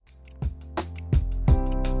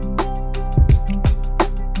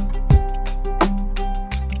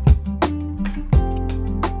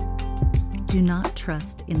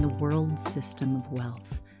trust in the world's system of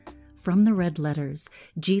wealth. From the red letters,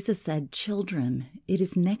 Jesus said, "Children, it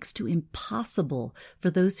is next to impossible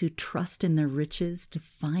for those who trust in their riches to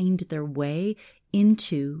find their way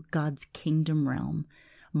into God's kingdom realm."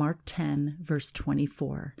 Mark 10, verse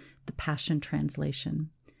 24, the Passion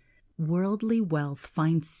Translation. Worldly wealth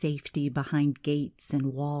finds safety behind gates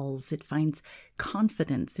and walls. It finds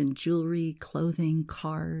confidence in jewelry, clothing,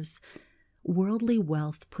 cars. Worldly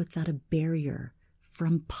wealth puts out a barrier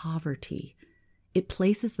from poverty. It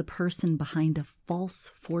places the person behind a false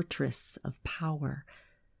fortress of power.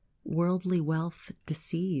 Worldly wealth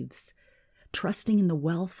deceives. Trusting in the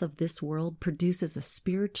wealth of this world produces a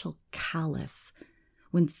spiritual callous.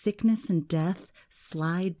 When sickness and death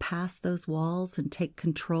slide past those walls and take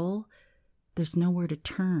control, there's nowhere to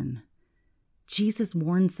turn. Jesus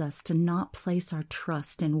warns us to not place our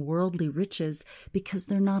trust in worldly riches because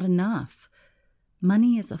they're not enough.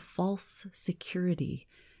 Money is a false security.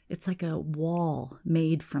 It's like a wall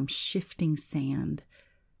made from shifting sand.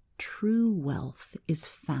 True wealth is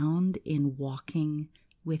found in walking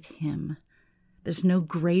with Him. There's no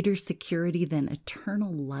greater security than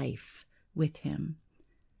eternal life with Him.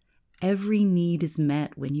 Every need is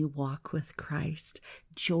met when you walk with Christ.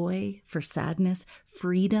 Joy for sadness,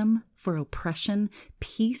 freedom for oppression,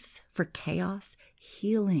 peace for chaos,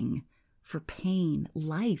 healing for pain,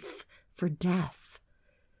 life for death.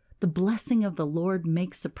 The blessing of the Lord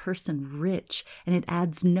makes a person rich, and it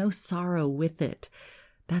adds no sorrow with it.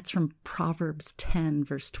 That's from Proverbs 10,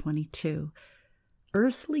 verse 22.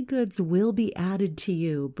 Earthly goods will be added to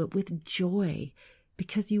you, but with joy,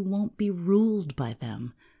 because you won't be ruled by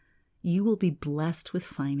them. You will be blessed with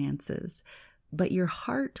finances, but your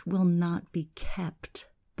heart will not be kept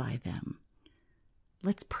by them.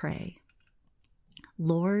 Let's pray.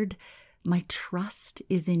 Lord, my trust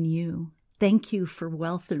is in you. Thank you for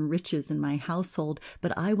wealth and riches in my household,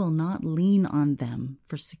 but I will not lean on them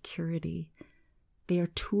for security. They are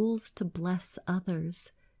tools to bless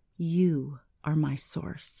others. You are my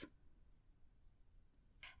source.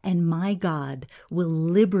 And my God will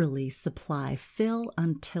liberally supply, fill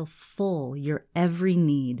until full your every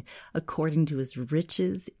need according to His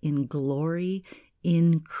riches in glory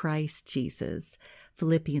in Christ Jesus.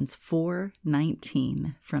 Philippians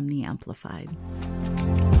 4:19 from the Amplified.